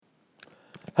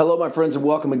Hello, my friends, and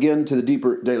welcome again to the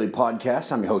Deeper Daily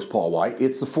Podcast. I'm your host, Paul White.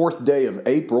 It's the 4th day of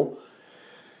April,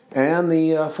 and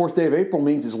the 4th day of April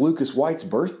means it's Lucas White's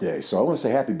birthday. So I want to say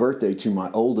happy birthday to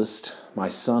my oldest. My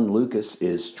son, Lucas,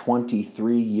 is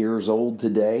 23 years old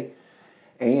today,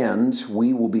 and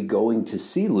we will be going to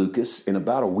see Lucas in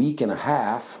about a week and a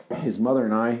half. His mother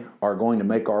and I are going to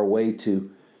make our way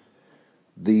to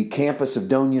the campus of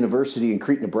Doane University in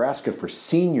Crete, Nebraska for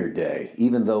Senior Day,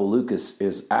 even though Lucas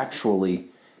is actually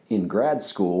in grad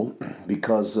school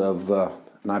because of,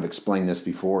 and I've explained this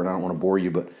before and I don't want to bore you,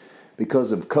 but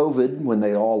because of COVID, when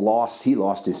he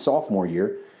lost his sophomore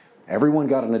year, everyone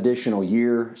got an additional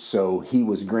year, so he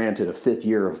was granted a 5th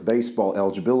year of baseball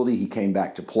eligibility. He came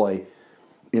back to play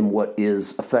in what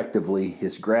is effectively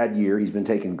his grad year. He's been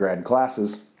taking grad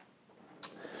classes.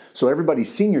 So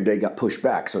everybody's senior day got pushed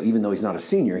back. So even though he's not a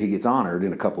senior, he gets honored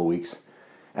in a couple of weeks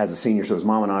as a senior. So his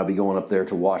mom and I will be going up there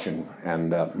to watch him.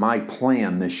 And my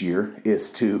plan this year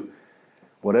is to,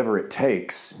 whatever it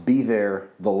takes, be there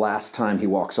the last time he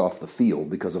walks off the field.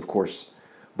 Because, of course,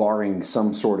 barring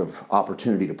some sort of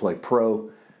opportunity to play pro,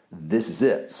 this is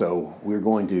it. So we're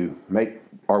going to make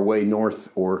our way north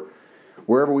or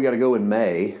wherever we got to go in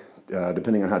May,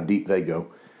 depending on how deep they go.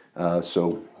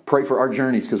 So pray for our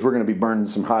journeys because we're going to be burning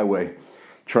some highway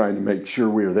trying to make sure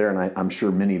we're there. And I'm sure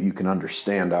many of you can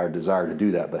understand our desire to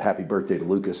do that. But happy birthday to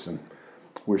Lucas. And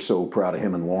we're so proud of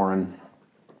him and Lauren.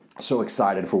 So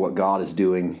excited for what God is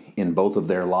doing in both of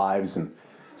their lives and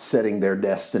setting their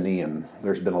destiny. And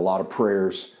there's been a lot of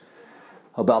prayers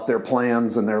about their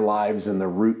plans and their lives and the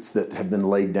roots that have been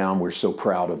laid down. We're so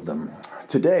proud of them.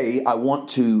 Today, I want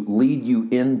to lead you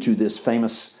into this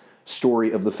famous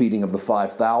story of the feeding of the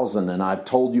 5,000. And I've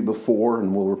told you before,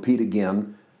 and we'll repeat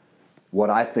again, what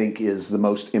I think is the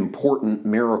most important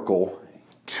miracle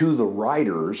to the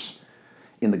writers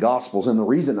in the Gospels. And the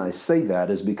reason I say that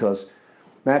is because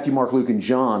Matthew, Mark, Luke, and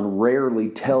John rarely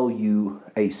tell you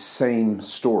a same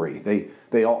story.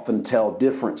 They often tell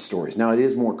different stories. Now, it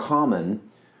is more common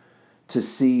to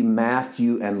see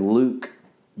Matthew and Luke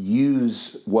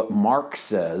use what Mark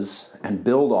says and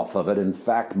build off of it. In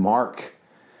fact, Mark,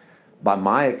 by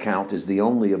my account, is the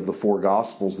only of the 4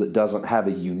 Gospels that doesn't have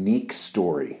a unique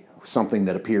story, something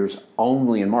that appears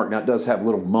only in Mark. Now, it does have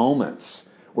little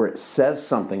moments where it says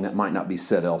something that might not be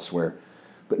said elsewhere,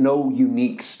 but no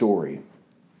unique story.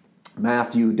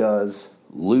 Matthew does,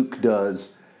 Luke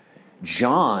does.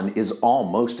 John is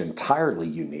almost entirely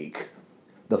unique.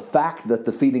 The fact that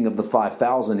the feeding of the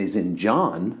 5,000 is in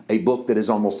John, a book that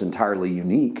is almost entirely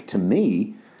unique, to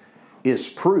me, is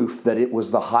proof that it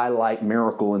was the highlight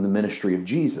miracle in the ministry of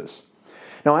Jesus.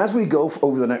 Now, as we go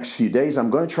over the next few days, I'm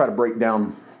going to try to break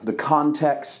down the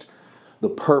context, the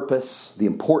purpose, the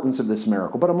importance of this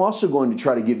miracle, but I'm also going to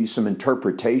try to give you some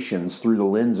interpretations through the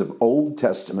lens of Old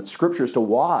Testament Scripture as to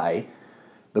why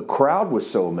the crowd was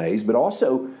so amazed, but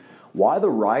also why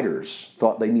the writers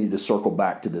thought they needed to circle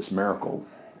back to this miracle.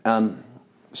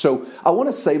 So I want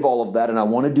to save all of that, and I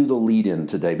want to do the lead-in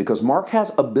today, because Mark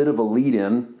has a bit of a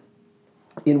lead-in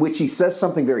in which he says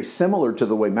something very similar to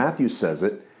the way Matthew says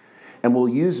it, and we'll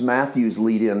use Matthew's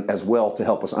lead-in as well to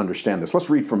help us understand this. Let's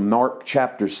read from Mark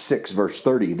chapter 6, verse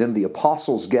 30. Then the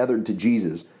apostles gathered to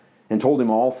Jesus and told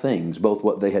him all things, both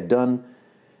what they had done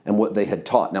and what they had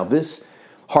taught. Now this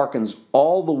harkens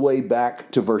all the way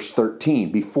back to verse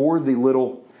 13. Before the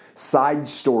little side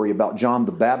story about John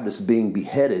the Baptist being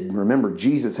beheaded, remember,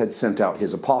 Jesus had sent out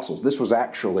his apostles. This was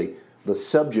actually the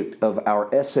subject of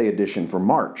our essay edition for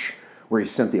March, where he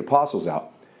sent the apostles out.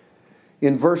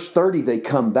 In verse 30, they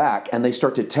come back and they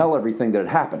start to tell everything that had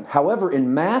happened. However,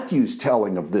 in Matthew's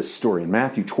telling of this story, in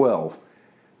Matthew 12,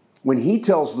 when he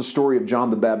tells the story of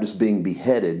John the Baptist being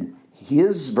beheaded,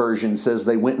 his version says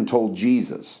they went and told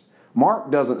Jesus. Mark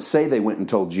doesn't say they went and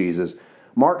told Jesus.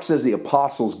 Mark says the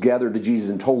apostles gathered to Jesus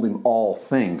and told him all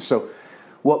things. So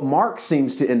what Mark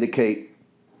seems to indicate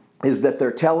is that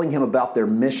they're telling him about their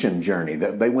mission journey,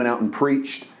 that they went out and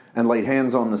preached and laid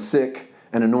hands on the sick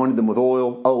and anointed them with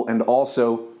oil. Oh, and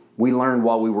also, we learned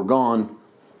while we were gone,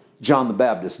 John the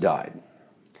Baptist died.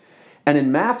 And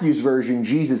in Matthew's version,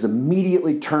 Jesus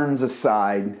immediately turns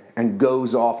aside and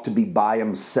goes off to be by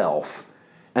himself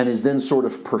and is then sort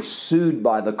of pursued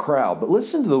by the crowd. But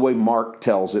listen to the way Mark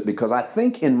tells it, because I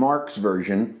think in Mark's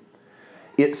version,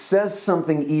 it says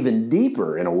something even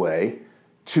deeper in a way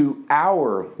to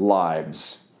our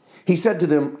lives. He said to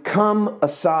them, "Come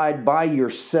aside by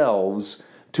yourselves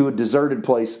to a deserted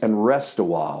place and rest a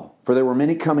while. For there were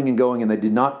many coming and going, and they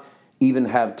did not even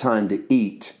have time to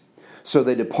eat. So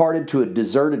they departed to a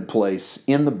deserted place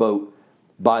in the boat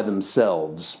by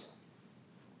themselves."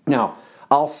 Now,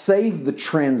 I'll save the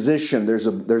transition. There's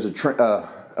a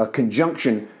a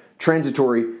conjunction,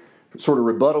 transitory, sort of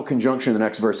rebuttal conjunction in the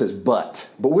next verse says, but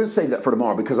we'll save that for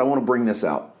tomorrow because I want to bring this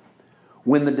out.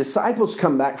 When the disciples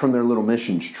come back from their little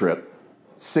missions trip,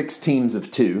 6 teams of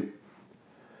 2,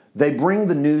 they bring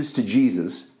the news to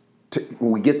Jesus.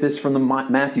 We get this from the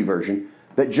Matthew version,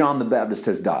 that John the Baptist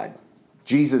has died.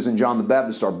 Jesus and John the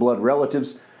Baptist are blood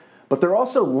relatives, but they're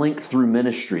also linked through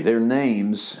ministry. Their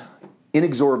names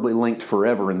inexorably linked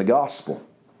forever in the gospel.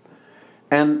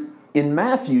 And in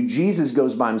Matthew, Jesus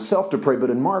goes by himself to pray, but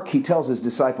in Mark, he tells his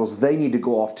disciples they need to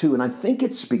go off too. And I think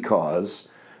it's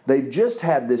because they've just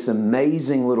had this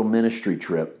amazing little ministry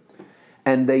trip,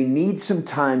 and they need some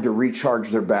time to recharge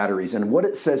their batteries. And what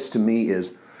it says to me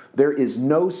is there is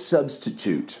no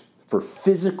substitute for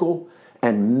physical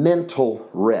and mental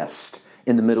rest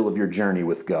in the middle of your journey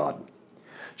with God.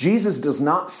 Jesus does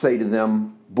not say to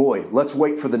them, boy, let's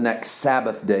wait for the next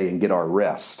Sabbath day and get our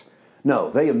rest. No,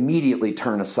 they immediately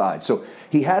turn aside. So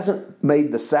he hasn't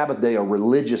made the Sabbath day a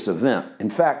religious event. In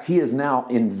fact, he is now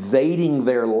invading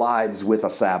their lives with a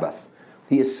Sabbath.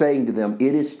 He is saying to them,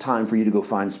 it is time for you to go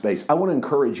find space. I want to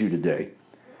encourage you today.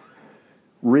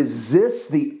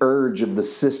 Resist the urge of the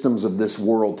systems of this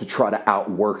world to try to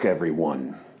outwork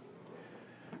everyone.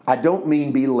 I don't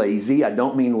mean be lazy. I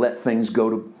don't mean let things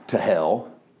go to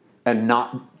hell and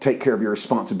not take care of your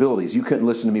responsibilities. You couldn't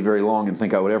listen to me very long and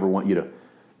think I would ever want you to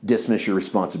dismiss your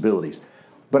responsibilities.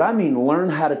 But I mean learn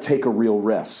how to take a real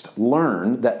rest.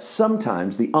 Learn that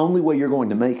sometimes the only way you're going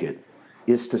to make it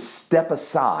is to step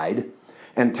aside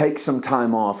and take some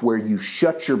time off where you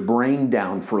shut your brain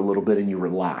down for a little bit and you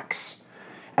relax.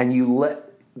 And you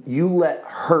let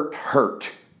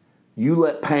hurt. You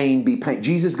let pain be pain.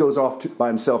 Jesus goes off by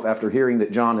himself after hearing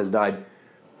that John has died,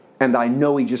 and I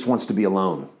know he just wants to be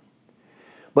alone.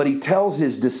 But he tells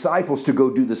his disciples to go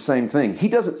do the same thing.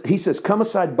 He says, come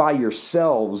aside by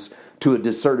yourselves to a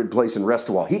deserted place and rest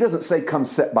a while. He doesn't say, come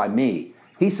sit by me.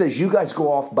 He says, you guys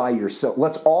go off by yourself.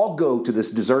 Let's all go to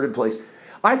this deserted place.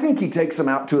 I think he takes them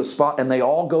out to a spot and they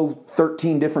all go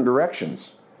 13 different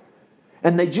directions.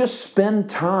 And they just spend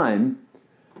time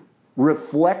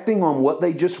reflecting on what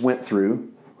they just went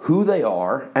through, who they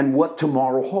are, and what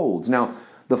tomorrow holds. Now,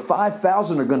 the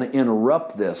 5,000 are going to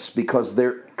interrupt this because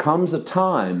there comes a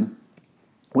time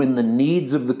when the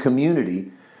needs of the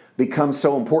community become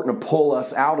so important to pull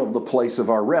us out of the place of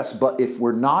our rest. But if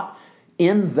we're not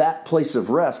in that place of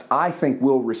rest, I think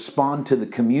we'll respond to the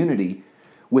community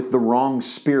with the wrong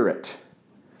spirit.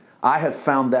 I have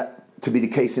found that to be the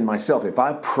case in myself. If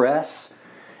I press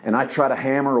and I try to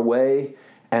hammer away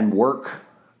and work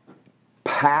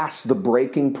past the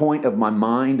breaking point of my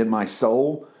mind and my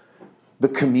soul, the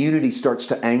community starts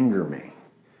to anger me.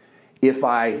 If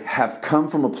I have come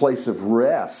from a place of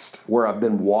rest where I've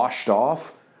been washed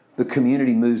off, the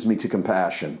community moves me to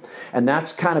compassion. And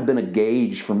that's kind of been a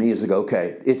gauge for me as I go,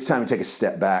 okay, it's time to take a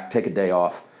step back, take a day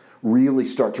off, really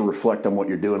start to reflect on what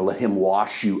you're doing, let him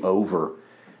wash you over.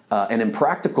 And in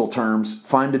practical terms,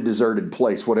 find a deserted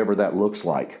place, whatever that looks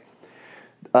like.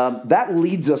 That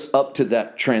leads us up to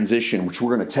that transition, which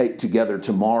we're going to take together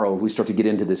tomorrow. We start to get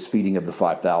into this feeding of the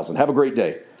 5,000. Have a great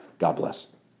day. God bless.